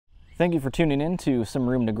Thank you for tuning in to Some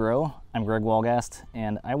Room to Grow. I'm Greg Walgast,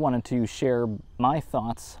 and I wanted to share my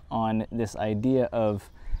thoughts on this idea of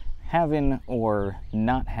having or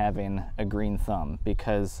not having a green thumb,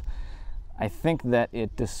 because I think that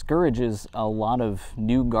it discourages a lot of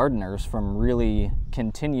new gardeners from really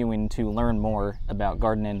continuing to learn more about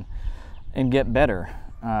gardening and get better,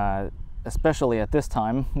 especially at this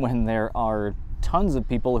time when there are tons of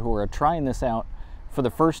people who are trying this out for the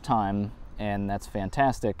first time, and that's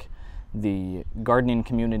fantastic. The gardening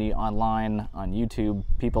community online, on YouTube,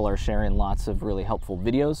 people are sharing lots of really helpful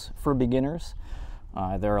videos for beginners.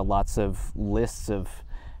 There are lots of lists of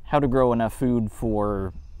how to grow enough food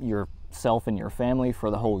for yourself and your family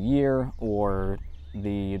for the whole year, or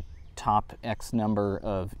the top X number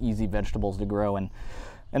of easy vegetables to grow, and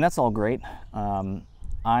that's all great.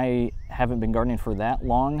 I haven't been gardening for that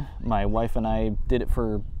long. My wife and I did it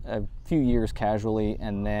for a few years casually,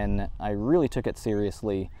 and then I really took it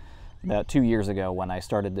seriously about 2 years ago when I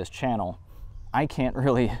started this channel. I can't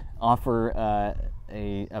really offer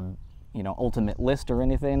a ultimate list or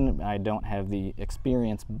anything. I don't have the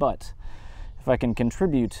experience, but if I can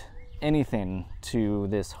contribute anything to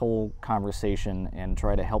this whole conversation and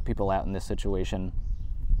try to help people out in this situation,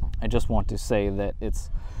 I just want to say that it's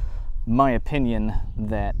my opinion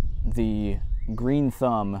that the green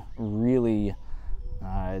thumb really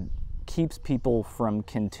keeps people from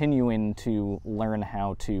continuing to learn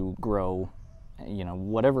how to grow,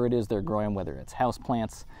 whatever it is they're growing, whether it's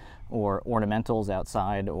houseplants or ornamentals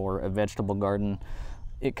outside or a vegetable garden.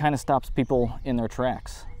 It kind of stops people in their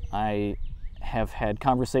tracks. I have had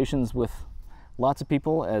conversations with lots of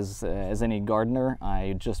people. As any gardener,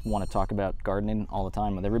 I just want to talk about gardening all the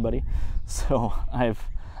time with everybody. So I've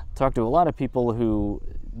talked to a lot of people who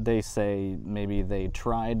they say maybe they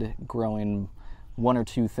tried growing one or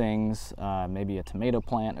two things, maybe a tomato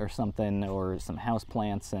plant or something, or some house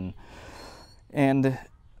plants, and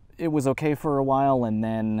it was okay for a while, and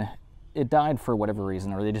then it died for whatever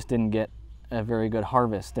reason, or they just didn't get a very good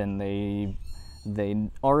harvest, and they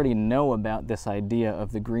already know about this idea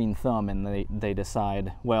of the green thumb, and they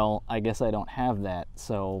decide, well, I guess I don't have that,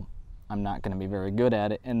 so I'm not going to be very good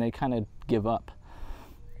at it, and they kind of give up.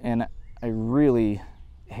 And I really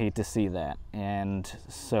hate to see that. And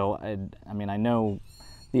so I know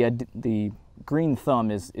the green thumb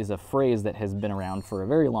is a phrase that has been around for a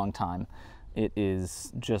very long time. It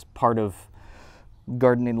is just part of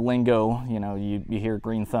gardening lingo. You hear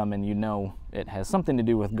green thumb and it has something to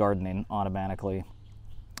do with gardening automatically.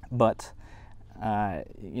 But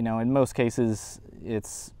in most cases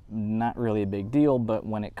it's not really a big deal, but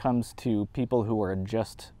when it comes to people who are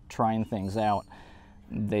just trying things out,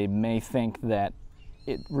 they may think that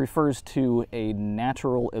it refers to a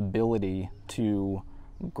natural ability to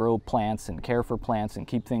grow plants and care for plants and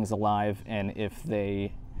keep things alive, and if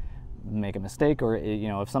they make a mistake, or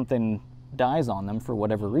if something dies on them for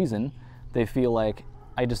whatever reason, they feel like,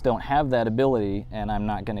 I just don't have that ability and I'm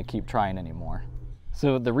not going to keep trying anymore.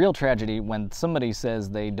 So the real tragedy when somebody says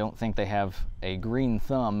they don't think they have a green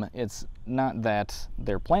thumb, it's not that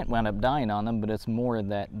their plant wound up dying on them, but it's more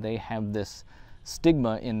that they have this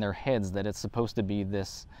stigma in their heads that it's supposed to be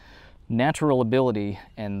this natural ability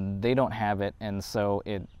and they don't have it, and so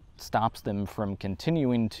it stops them from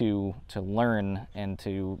continuing to learn and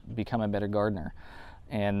to become a better gardener.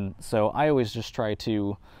 And so I always just try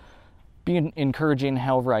to be encouraging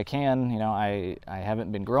however I can. I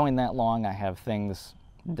haven't been growing that long. I have things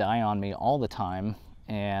die on me all the time,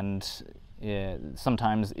 and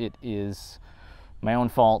sometimes it is my own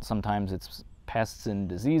fault, sometimes it's pests and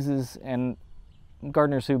diseases, and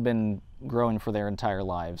gardeners who've been growing for their entire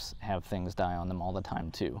lives have things die on them all the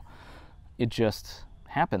time too. It just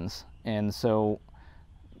happens. And so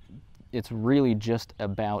it's really just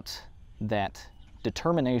about that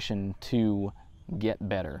determination to get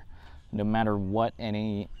better. No matter what,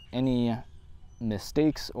 any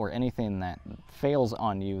mistakes or anything that fails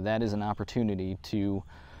on you, that is an opportunity to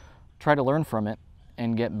try to learn from it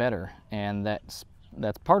and get better. And that's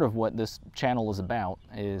part of what this channel is about,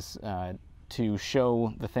 is to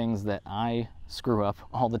show the things that I screw up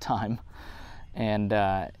all the time, and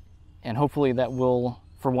hopefully that will,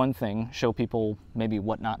 for one thing, show people maybe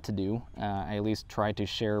what not to do. I at least try to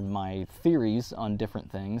share my theories on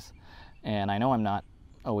different things, and I know I'm not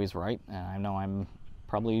always right, and I know I'm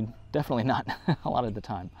probably definitely not a lot of the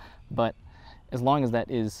time, but as long as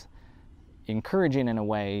that is encouraging in a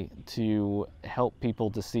way to help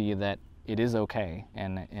people to see that it is okay,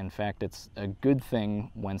 and in fact it's a good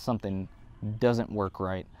thing when something doesn't work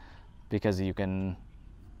right, because you can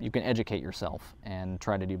educate yourself and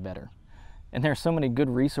try to do better. And there's so many good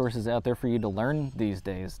resources out there for you to learn these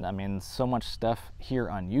days. I mean, so much stuff here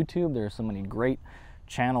on YouTube. There's so many great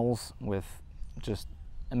channels with just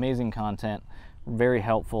amazing content, very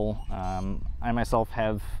helpful. I myself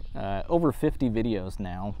have over 50 videos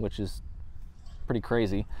now, which is pretty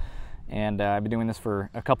crazy. And I've been doing this for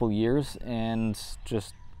a couple years, and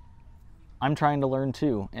just I'm trying to learn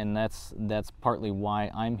too, and that's partly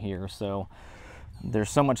why I'm here. So there's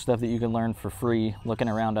so much stuff that you can learn for free, looking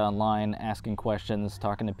around online, asking questions,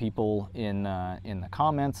 talking to people in the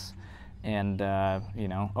comments, and you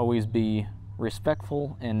know, always be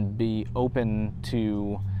respectful and be open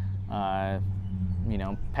to you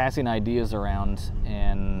know, passing ideas around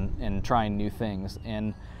and trying new things,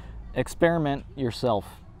 and experiment yourself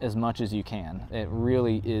as much as you can. It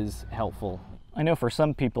really is helpful. I know for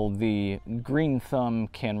some people the green thumb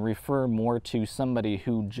can refer more to somebody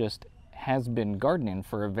who just has been gardening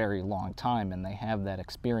for a very long time and they have that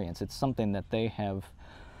experience. It's something that they have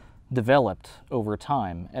developed over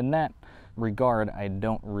time. In that regard, I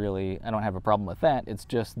don't have a problem with that. It's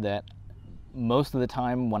just that most of the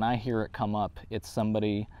time when I hear it come up, it's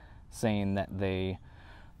somebody saying that they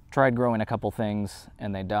tried growing a couple things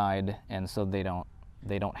and they died, and so they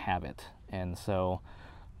don't have it. And so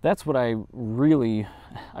that's what I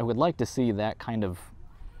would like to see, that kind of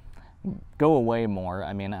go away more.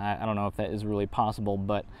 I mean, I don't know if that is really possible,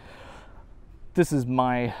 but this is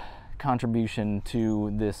my contribution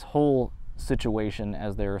to this whole situation,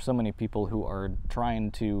 as there are so many people who are trying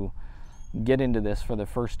to get into this for the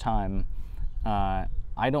first time.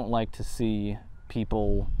 I don't like to see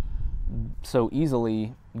people so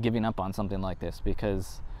easily giving up on something like this,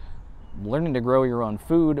 because learning to grow your own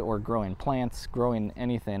food, or growing plants, growing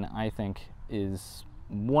anything, I think is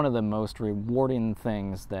one of the most rewarding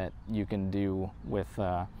things that you can do with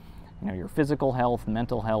you know, your physical health,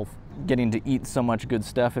 mental health. Getting to eat so much good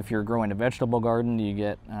stuff. If you're growing a vegetable garden, you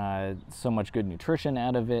get so much good nutrition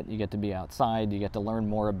out of it. You get to be outside. You get to learn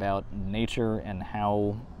more about nature and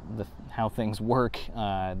how things work,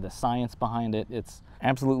 the science behind it. It's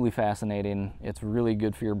absolutely fascinating. It's really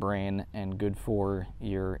good for your brain and good for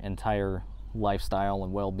your entire lifestyle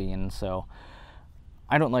and well-being. So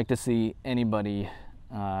I don't like to see anybody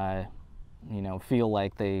you know, feel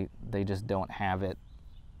like they just don't have it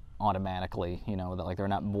automatically, you know, that like they're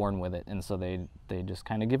not born with it, and so they just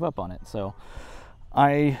kind of give up on it. So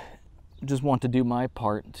I just want to do my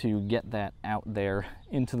part to get that out there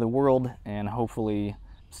into the world, and hopefully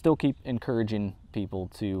still keep encouraging people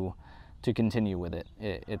to continue with it.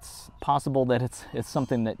 It's possible that it's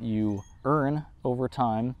something that you earn over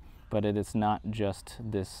time, but it is not just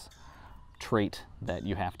this trait that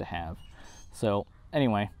you have to have. So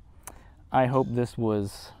anyway, I hope this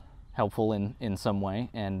was helpful in some way,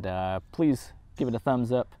 and please give it a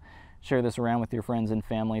thumbs up, share this around with your friends and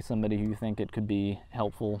family, somebody who you think it could be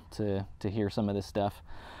helpful to hear some of this stuff.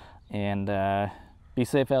 And be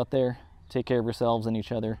safe out there, take care of yourselves and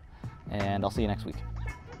each other, and I'll see you next week.